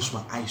 close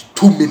my eyes.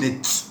 2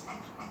 minutes.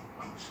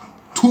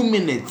 2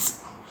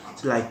 minutes.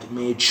 So like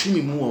me trim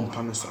me more on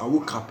panel. So I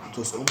woke up. It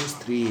was almost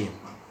 3 a.m.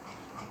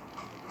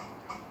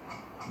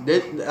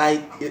 Then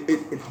like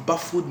it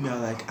baffled me.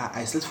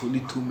 I slept for only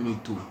 2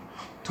 minutes too.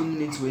 2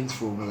 minutes went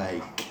from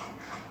like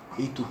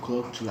 8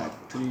 o'clock to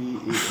like 3 a.m.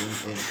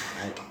 and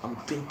like I'm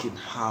thinking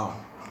how.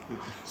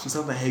 So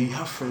sometimes you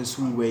have friends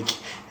who work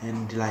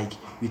and like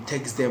you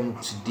text them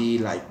today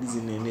like this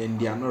and then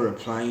they are not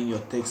replying your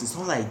text. It's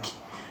not like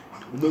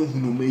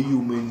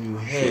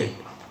hey.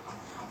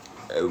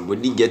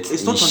 Everybody get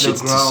It's not on the shit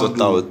to ground, sort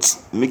though. out.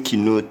 Make you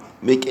know,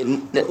 make it.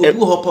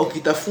 Obu hop out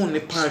with a phone,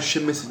 the pan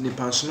share message, the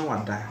pan no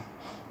one die.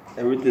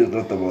 Everything is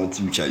not about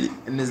you, Charlie.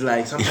 And it's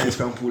like sometimes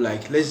people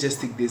like let's just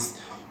take this.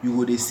 You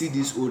go they see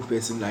this old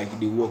person like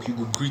they walk, you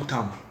go greet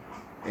them,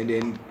 and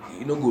then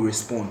you don't go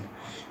respond.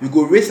 You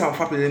go raise some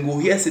family and go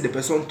here see the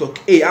person talk.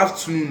 Hey,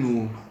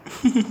 afternoon, no.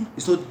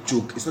 It's not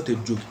joke. It's not a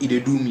joke. It they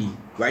do me.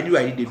 Why do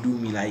they do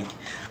me? Like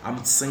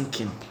I'm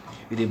sinking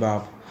with the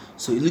bab.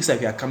 So it looks like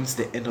we are coming to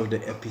the end of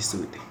the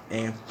episode,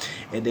 and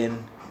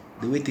then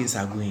the way things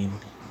are going,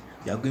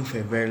 we are going for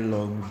a very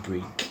long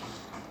break.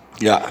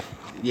 Yeah.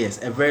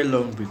 Yes, a very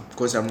long break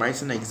because I'm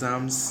writing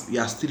exams. We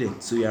are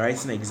students, so we are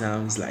writing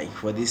exams like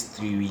for these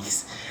 3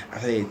 weeks.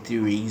 After the 3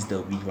 weeks,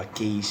 there'll be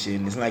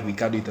vacation. It's not like we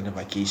can't do it on a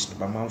vacation,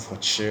 but I'm for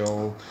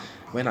chill.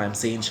 When I'm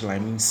saying chill, I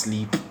mean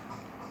sleep.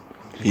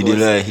 He did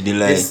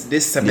lie.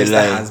 This semester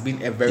has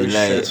been a very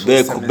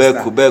stressful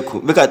semester.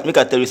 Beku. Make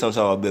I tell you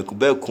something about Beku.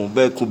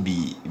 Beku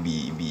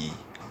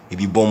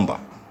be bomber.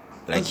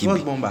 Like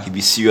What's bomber? He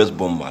be serious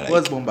bomber. Like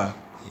What's bomber?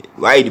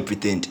 why you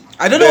pretend?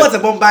 I don't know what a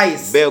bomber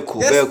is.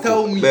 Just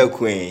tell me.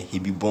 Beku, he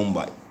be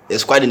bomber. The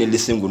squad in the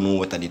listen go know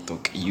what they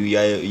talk.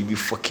 You be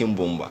fucking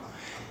bomber.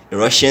 The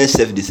Russians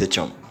self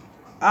deception.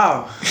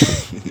 Oh,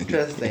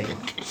 interesting.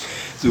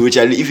 So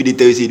Charlie, if he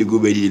tell you say he go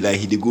bed, like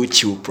he go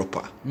chill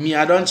proper. Me,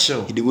 I don't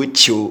chill. He go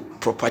chill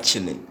proper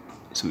chilling.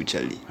 So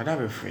Charlie, I don't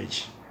have a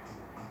fridge.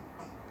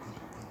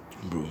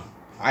 bro.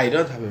 I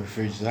don't have a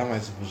fridge. So how am I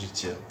supposed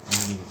to chill?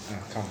 I mean,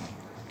 come on.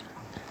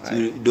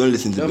 So don't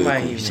listen to Don't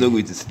mind Beku. him, He's not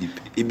going to sleep.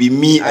 It be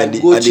me I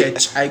and go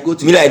church. I go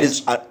to me like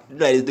church.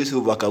 this. This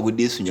whole back I go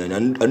this I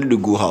need to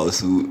go house.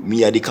 So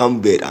me I dey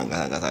come bed and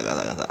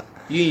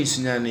You in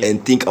Sunyani.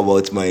 and think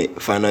about my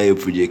final year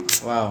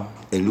project Wow.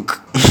 and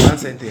look One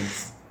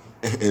sentence.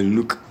 and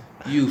look.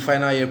 You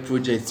final year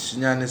project.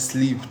 Sunyani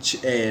sleep.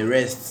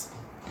 Rest.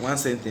 One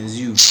sentence.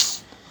 You.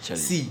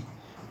 Charlie. See,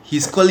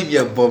 he's calling me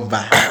a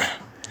bomber.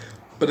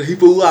 But the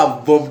people who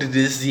have bombed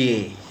this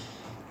year,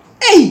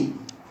 hey,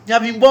 you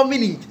have been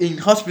bombing in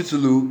hospital.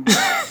 Oh.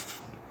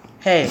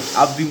 Hey,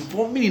 I've been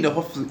bombing in the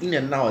hospital in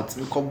and out.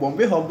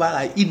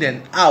 Like in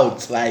and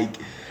out. Like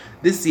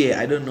this year,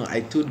 I don't know.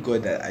 I told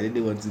God that I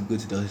didn't want to go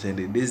to the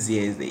hospital. This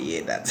year is the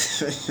year that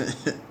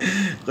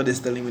God is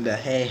telling me that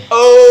hey.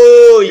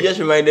 Oh, you just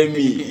reminded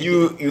me.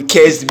 You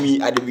cursed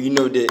me at the beginning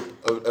of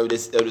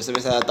the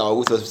semester that I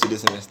was supposed to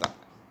this semester.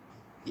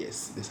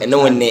 Yes. And no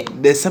one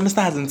The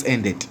semester hasn't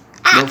ended.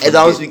 as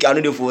I was speaking, I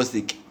know they fall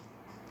sick.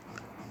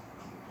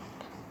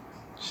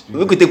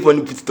 We could take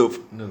one pit stop.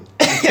 No.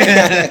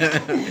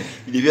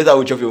 The better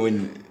will chop your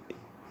money.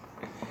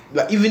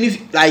 But even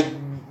if like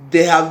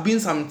there have been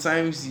some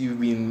times you've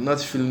been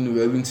not feeling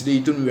well. Even today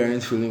you told me you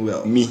weren't feeling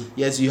well. Me?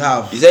 Yes, you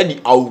have. You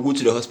said I will go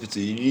to the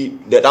hospital.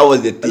 That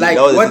was the thing. Like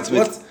that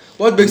was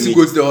what makes Me. you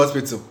go to the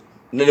hospital?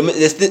 No,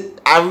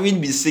 I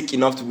haven't been sick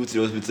enough to go to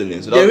the hospital.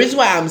 Then, so The reason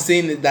why I'm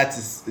saying that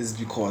is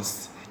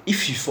because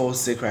if you fall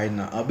sick right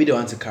now, I'll be the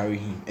one to carry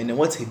him. And then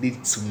what he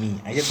did to me,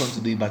 I just want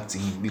to do it back to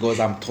him because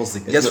I'm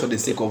toxic. Just for the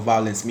sake of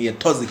violence. Me a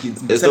toxic.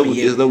 it's not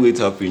going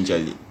to happen,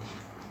 Charlie.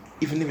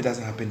 Even if it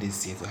doesn't happen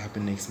this year, it will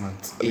happen next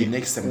month.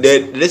 Next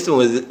semester. The lesson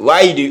was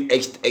why you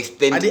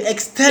extend. I did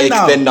extend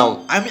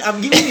down. I mean, I'm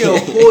giving you a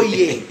whole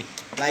year,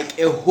 like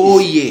a whole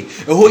year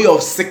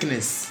of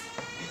sickness.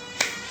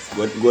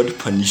 God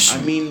punish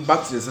you. I mean,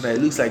 back to the side,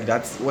 it looks like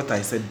that's what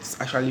I said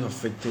actually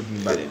affected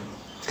me, but then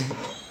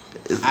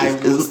It's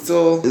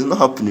not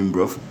happening,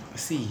 bro.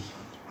 see.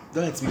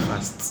 Don't let me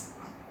fast.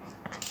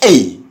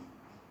 Hey,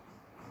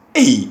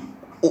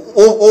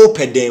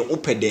 open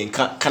them.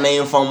 Can I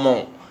inform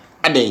more?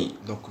 Aden.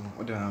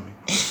 What do I mean?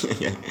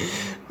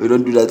 We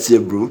don't do that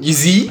here, bro. You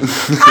see?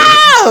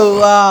 Oh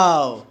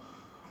wow!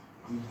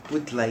 We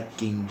put like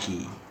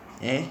kinky,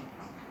 eh?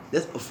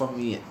 Let's offer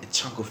me a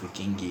chunk of a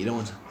kinky. You don't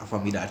want to offer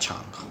me that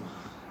chunk.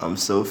 I'm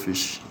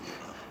selfish.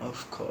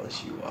 Of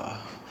course you are.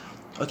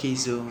 Okay,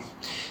 so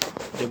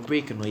the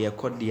break, you know, you're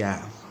caught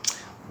there.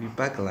 We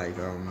back like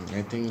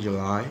I think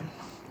July.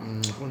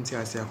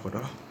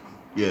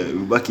 Yeah,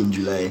 we're back in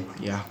July.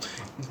 Yeah,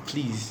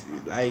 please,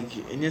 like,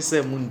 and you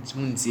say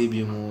Listen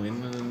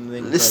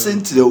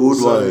to the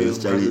old ones,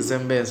 Charlie.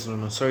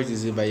 Sorry to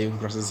say, but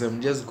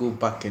just go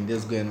back and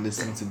just go and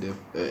listen to the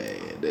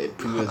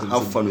previous.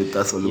 Have fun with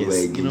us all over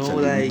Yes, again, you know,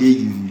 Charlie. like, They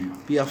give you.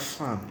 be a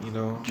fan, you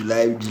know.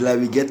 July,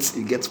 we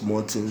get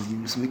more things.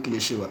 He's making a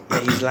shiver. Yeah,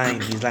 he's lying.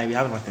 We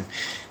have nothing.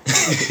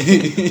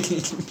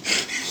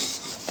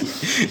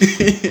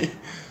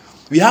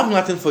 We have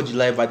nothing for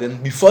July, but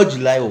then before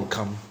July will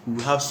come, we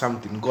will have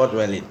something, God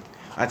willing.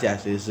 At I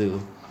say so.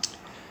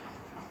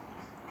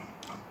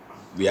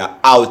 We are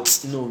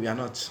out. No, we are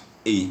not.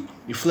 Hey.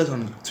 We float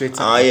on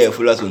Twitter. Yeah,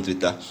 follow us on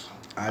Twitter.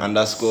 _room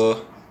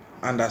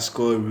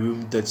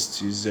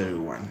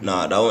 .201.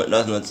 Nah,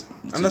 that's not.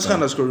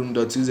 Room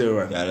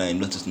 .201. Yeah, like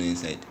not no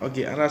inside.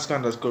 Okay, room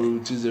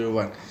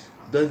 201.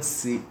 Don't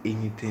say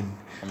anything.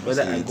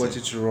 Whether I got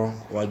it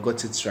wrong or I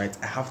got it right,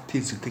 I have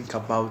things to think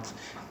about.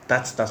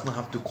 That does not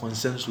have to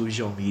concern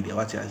social media.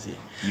 What I say?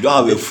 You don't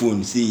have a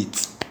phone, see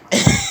it.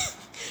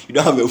 You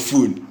don't have a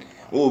phone.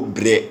 Oh,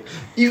 bre.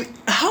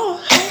 How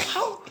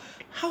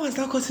has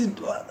that got to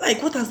do?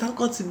 Like, what has that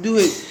got to do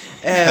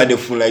with? Had a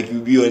phone like you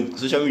be on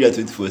social media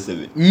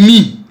 24/7.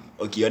 Me.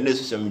 Okay, you're not a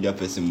social media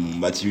person,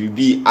 but you will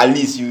be at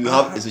least you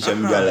have a social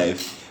media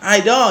life.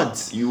 I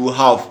don't. You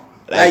have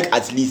like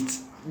at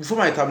least. Before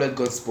my tablet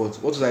got spoiled,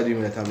 what was I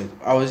doing with the tablet?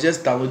 I was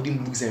just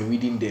downloading books and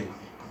reading them.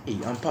 Hey,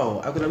 I'm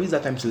power. I could have used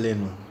that time to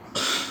learn. No?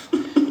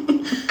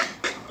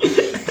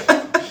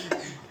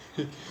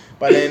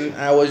 But then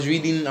I was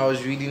reading,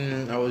 like,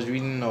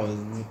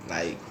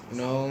 you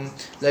know,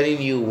 learning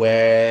new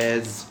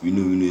words. We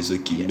know it's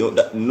okay. Yeah.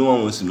 No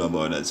one wants to know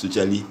about that. So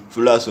Charlie,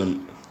 follow us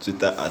on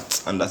Twitter at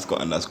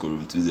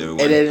 _room 201. And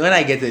then when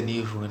I get a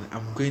new phone,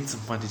 I'm going to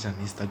manage an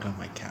Instagram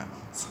account.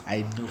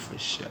 I know for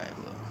sure I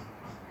will.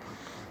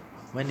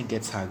 When it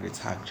gets hacked, it's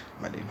hacked.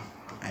 But then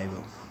I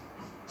will.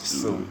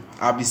 So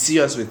I'll be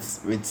serious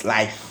with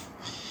life,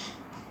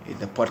 with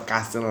the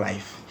podcasting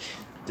life.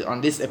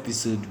 On this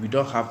episode, we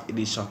don't have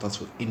any shout-outs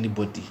for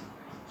anybody.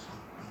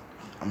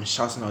 I'm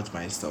shouting out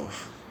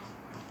myself.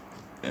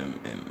 I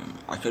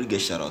actually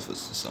get shout outs for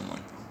someone.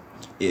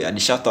 Yeah, I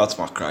did shout out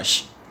my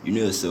crush. You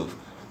know yourself.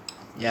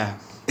 Yeah.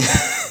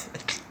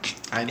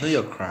 I know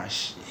your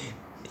crush.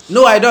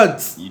 No, I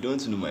don't. You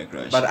don't know my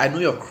crush. But I know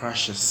your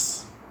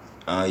crushes.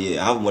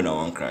 Yeah, I have more than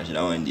one crush. That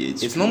one there.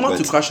 It's normal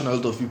to crush on a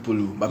lot of people,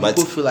 but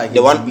people feel like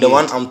the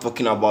one I'm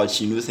talking about,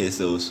 she knows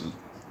herself. So.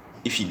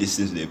 if she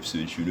listens to the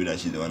episode, she'll know that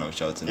she's the one I'm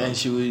shouting And at.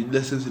 she will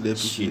listen to the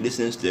She episode.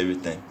 listens to every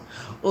time.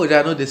 Oh,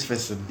 I know this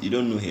person. You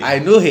don't know her. I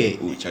know her.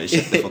 Oh, Charlie,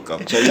 shut the fuck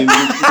up. Charlie, we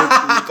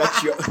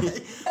catch you.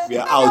 We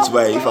are out,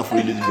 but if I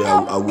feel it,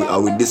 I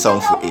will this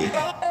sound for A.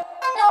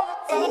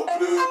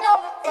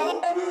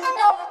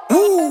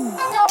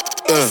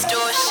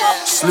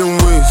 Slim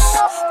waist,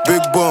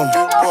 big bum,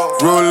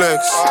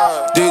 Rolex,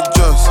 did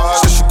just.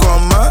 So she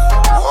gone mad,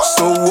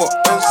 so what?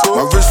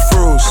 My wrist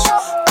froze,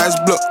 eyes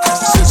blocked,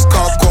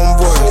 6-car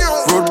convoy,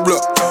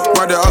 roadblock.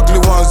 Why the ugly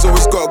ones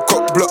always got a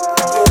cock block?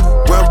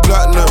 Went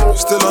platinum,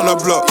 still on the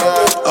block.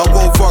 I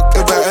won't fuck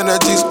if my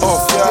energy's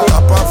off.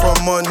 Apart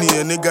from money,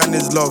 a nigga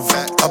needs love.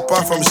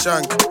 Apart from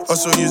shank,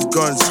 also use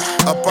guns.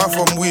 Apart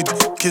from weed,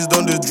 kids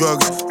don't do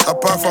drugs.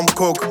 Apart from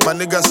coke, my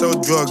nigga sell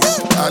drugs.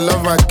 I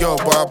love my girl,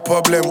 but her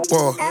problem,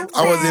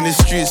 I was in the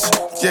streets,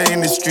 yeah,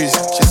 in the streets.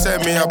 She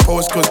sent me her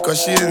postcode,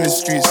 cause she in the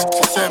streets.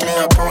 She sent me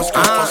her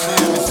postcode, cause she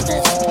in the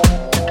streets.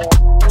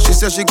 She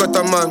said she got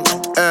a man,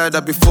 heard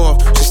that before.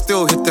 She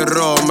still hit the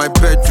raw on my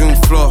bedroom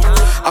floor.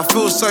 I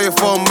feel sorry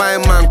for my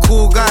man,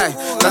 cool guy.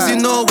 Does he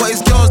know what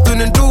his girl's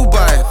doing in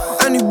Dubai?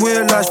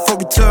 Anywhere life before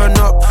we turn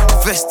up.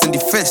 Vest in the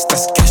fest,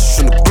 that's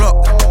cash on the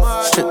block.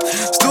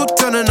 Still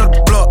turning up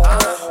the block.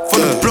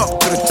 From the block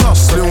to the top.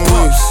 Slim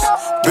waist,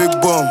 big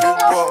bum,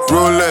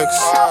 Rolex,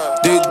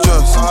 did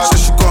just. So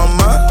she gone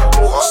mad,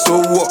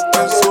 so what?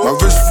 My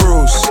wrist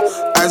froze,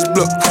 eyes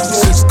blocked,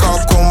 6-car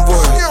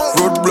convoy,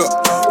 roadblock.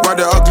 Why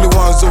the ugly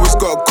ones always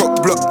got a cock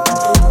block?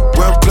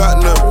 Went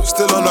platinum,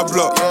 still on the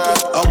block.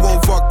 I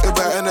won't fuck if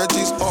my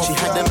energy's off. She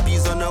had them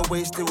bees on her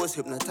waist, it was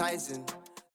hypnotizing.